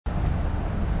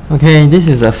Okay, this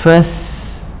is the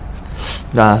first.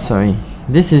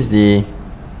 This is the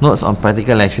notes on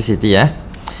practical electricity.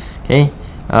 Okay,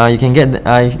 you can get.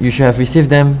 You should have received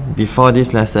them before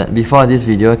this lesson, before this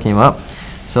video came up.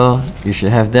 So you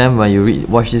should have them when you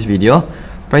watch this video.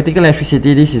 Practical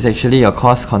electricity. This is actually your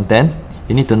course content.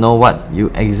 You need to know what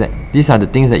these are the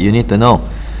things that you need to know.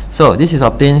 So this is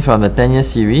obtained from the 10-year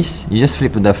series. You just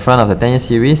flip to the front of the 10-year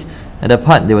series. At the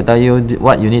part, they will tell you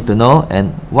what you need to know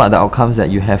and what are the outcomes that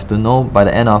you have to know by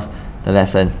the end of the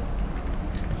lesson.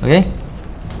 Okay?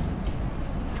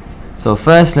 So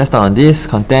first, let's start on this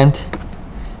content: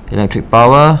 electric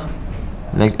power,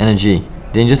 energy,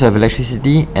 dangers of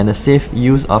electricity, and the safe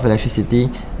use of electricity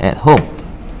at home.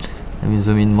 Let me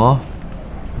zoom in more.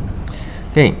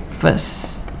 Okay,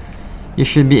 first, you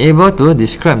should be able to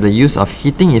describe the use of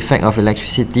heating effect of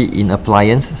electricity in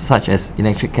appliances such as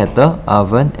electric kettle,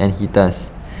 oven, and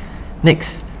heaters.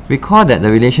 Next, recall that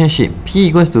the relationship P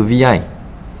equals to VI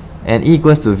and E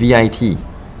equals to VIT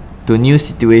to new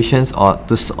situations or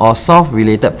solve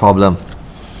related problem.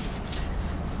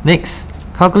 Next,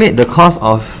 calculate the cost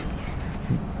of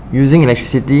using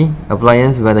electricity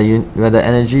appliance where the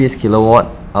energy is kilowatt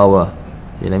hour.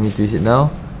 Okay, let me twist it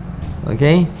now.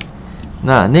 Okay.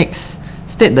 Now, next,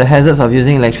 state the hazards of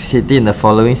using electricity in the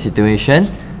following situation: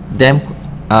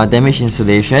 damage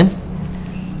insulation.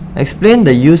 Explain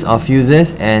the use of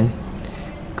fuses and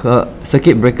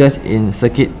circuit breakers in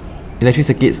electric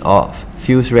circuits or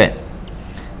fuse red.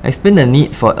 Explain the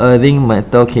need for earthing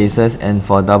metal cases and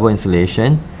for double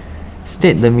insulation.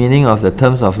 State the meaning of the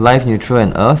terms of live, neutral,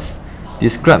 and earth.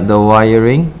 Describe the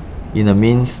wiring in a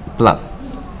mains plug.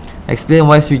 Explain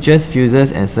why switches,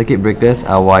 fuses, and circuit breakers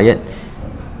are wired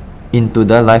into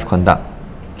the live conduct.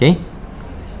 Okay,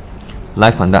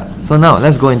 live conduct. So now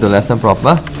let's go into lesson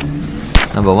proper.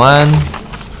 Number 1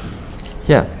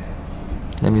 here.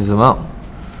 Let me zoom out.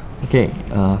 Okay,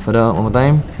 further one more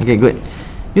time. Okay, good.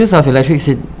 Use of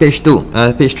electricity, page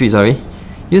 3, sorry.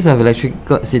 Use of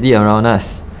electricity around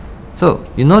us. So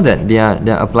you know that there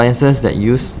are appliances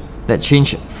that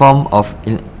change from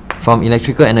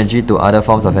electrical energy to other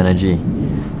forms of energy.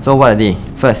 So what are they?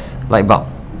 First, light bulb,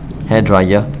 hair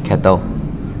dryer, kettle.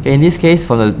 Okay, in this case,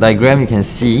 from the diagram you can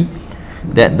see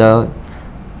that the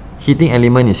heating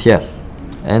element is here.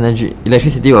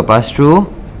 Electricity will pass through,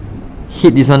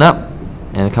 heat this one up,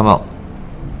 and come out.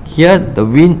 Here, the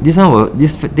wind, this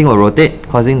thing will rotate,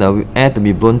 causing the air to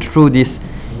be blown through this,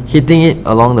 heating it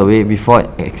along the way before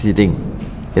exiting,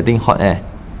 getting hot air.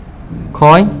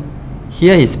 Coil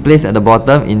here is placed at the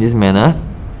bottom in this manner.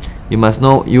 You must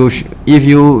know, if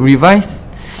you revise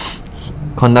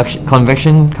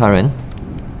convection current,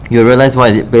 you'll realize why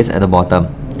is it placed at the bottom.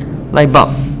 Light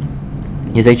bulb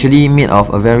is actually made of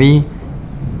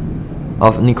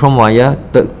nichrome wire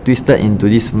twisted into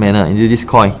this manner, into this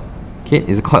coil. Okay,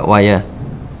 it's a coiled wire.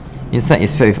 Inside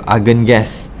is filled with argon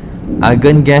gas.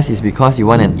 Argon gas is because you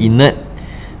want an inert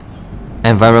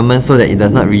environment so that it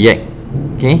does not react.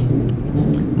 Okay.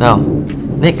 Now,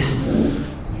 next,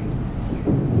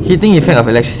 heating effect of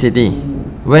electricity.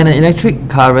 When an electric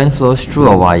current flows through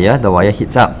a wire, the wire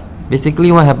heats up.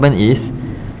 Basically, what happens is,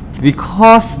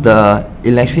 because the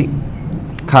electric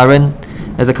current,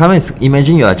 as the current is,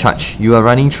 imagine you are charged, you are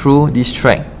running through this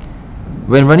track.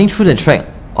 When running through the track,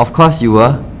 of course, you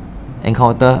will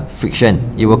encounter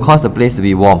friction. It will cause the place to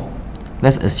be warm.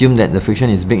 Let's assume that the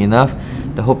friction is big enough,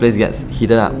 the whole place gets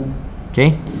heated up.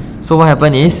 Okay, so what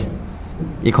happens is,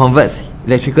 it converts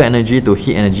electrical energy to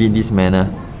heat energy in this manner.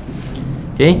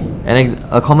 Okay, and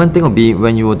a common thing would be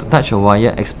when you were to touch a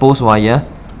wire, exposed wire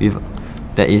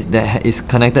that is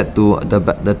connected to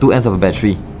the two ends of a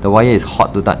battery. The wire is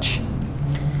hot to touch.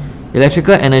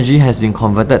 Electrical energy has been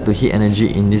converted to heat energy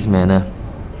in this manner.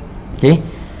 Okay,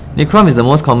 nichrome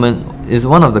is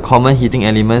one of the common heating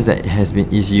elements that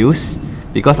is used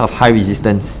because of high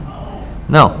resistance.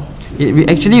 Now, it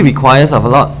actually requires of a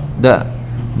lot. The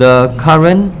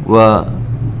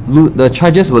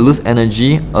charges will lose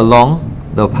energy along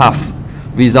the path,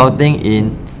 resulting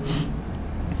in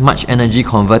much energy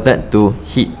converted to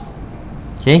heat.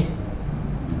 Okay.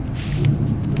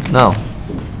 Now,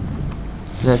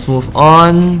 let's move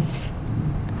on.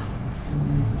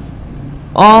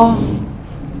 All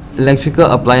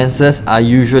electrical appliances are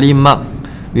usually marked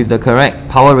with the correct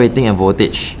power rating and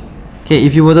voltage. Okay,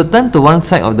 if you were to turn to one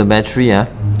side of the battery,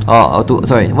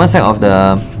 one side of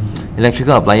the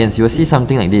electrical appliance, you will see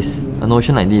something like this, a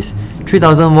notion like this: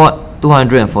 3000 watt,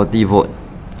 240 volt,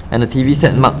 and the TV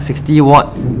set marked 60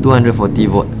 watt, 240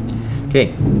 volt.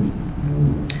 Okay,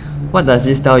 what does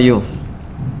this tell you?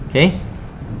 Okay,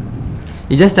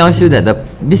 it just tells you that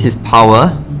this is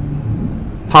power.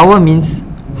 Power means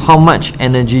how much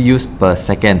energy used per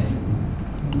second.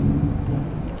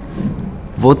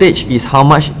 Voltage is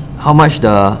what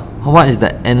is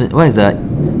the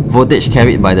voltage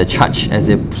carried by the charge as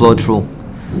they flow through.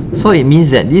 So it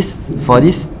means that for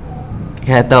this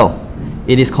kettle,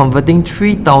 it is converting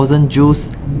 3000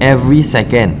 joules every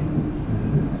second,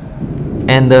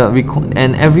 and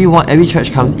every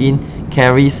charge comes in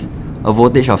carries a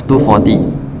voltage of 240.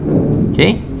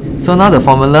 Okay, so now the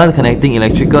formula connecting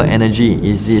electrical energy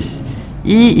is this: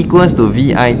 E equals to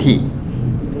VIT.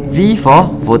 V for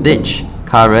voltage,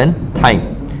 current, time,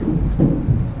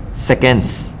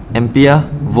 seconds, ampere,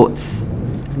 volts,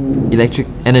 electric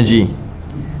energy.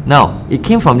 Now it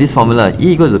came from this formula,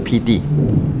 E equals to PT.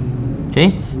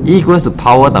 Okay, E equals to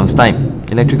power times time,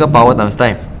 electrical power times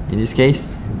time, in this case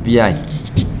VI.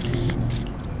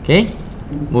 Okay,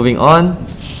 moving on.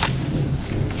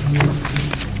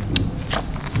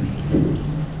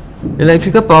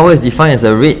 Electrical power is defined as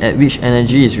the rate at which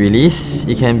energy is released.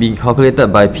 It can be calculated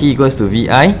by P equals to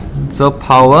VI. So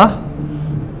power,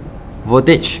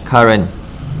 voltage, current.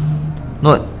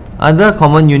 Note, other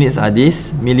common units are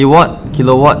these: milliwatt,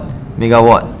 kilowatt,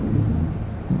 megawatt.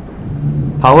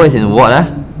 Power is in watt.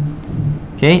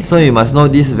 Okay, so you must know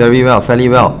this very well, fairly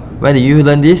well. Where did you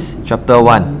learn this? Chapter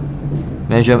 1,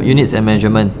 units and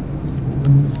measurement.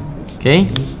 Okay,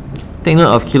 take note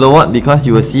of kilowatt because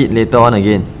you will see it later on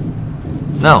again.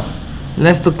 Now,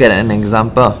 let's look at an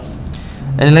example.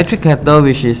 An electric kettle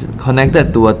which is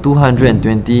connected to a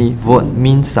 220 volt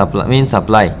main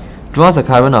supply draws a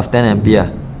current of 10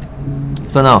 ampere.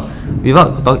 So now,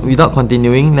 without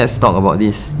continuing, let's talk about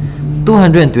this.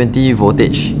 220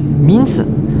 voltage means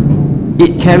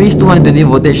it carries 220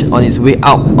 voltage on its way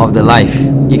out of the life.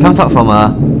 It comes out from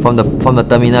the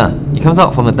terminal. It comes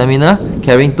out from the terminal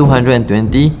carrying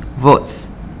 220 volts.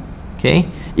 Okay,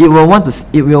 it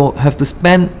will have to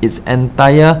spend its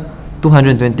entire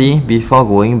 220 before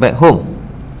going back home.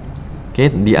 Okay,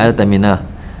 the other terminal.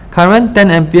 Current 10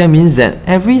 ampere means that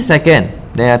every second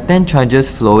there are 10 charges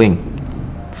flowing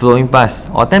past,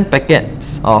 or 10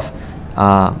 packets of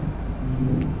 10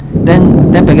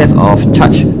 packets of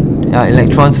charge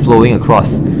electrons flowing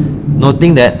across.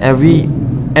 Noting that every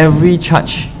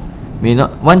charge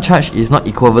one charge is not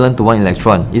equivalent to one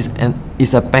electron.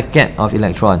 It's a packet of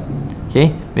electron.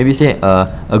 Okay, maybe say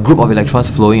a group of electrons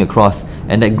flowing across,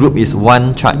 and that group is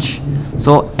one charge.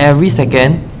 So every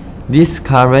second, this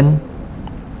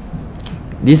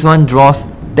one draws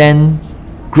 10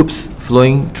 groups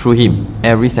flowing through him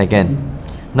every second.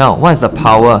 Now, what is the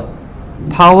power?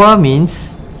 Power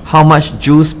means how much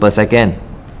joules per second.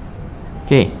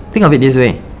 Okay, think of it this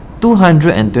way: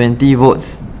 220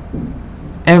 volts.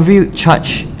 Every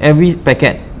charge, every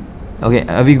packet, okay,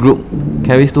 every group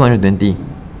carries 220,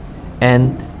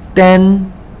 and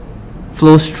 10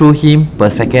 flows through him per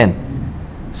second.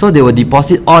 So they will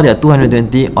deposit all their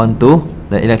 220 onto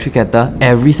the electric kettle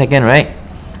every second, right?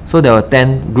 So there were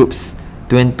 10 groups,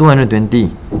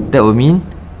 220. That would mean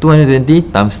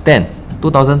 220 times 10,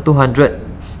 2200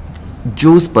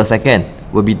 joules per second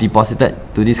will be deposited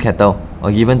to this kettle,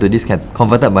 or given to this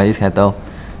converted by this kettle.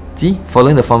 See,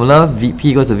 following the formula,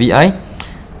 P equals to VI,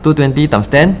 220 times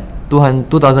 10,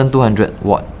 2200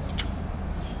 watt.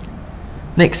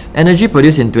 Next, energy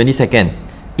produced in 20 seconds.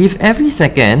 If every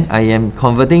second I am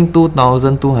converting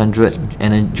 2200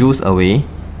 joules away,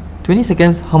 20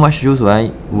 seconds, how much joules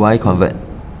will I convert?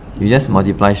 You just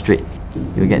multiply straight.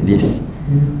 You get this: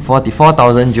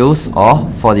 44,000 joules, or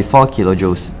 44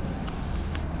 kilojoules.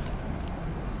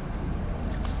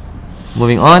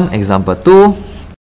 Moving on, example 2.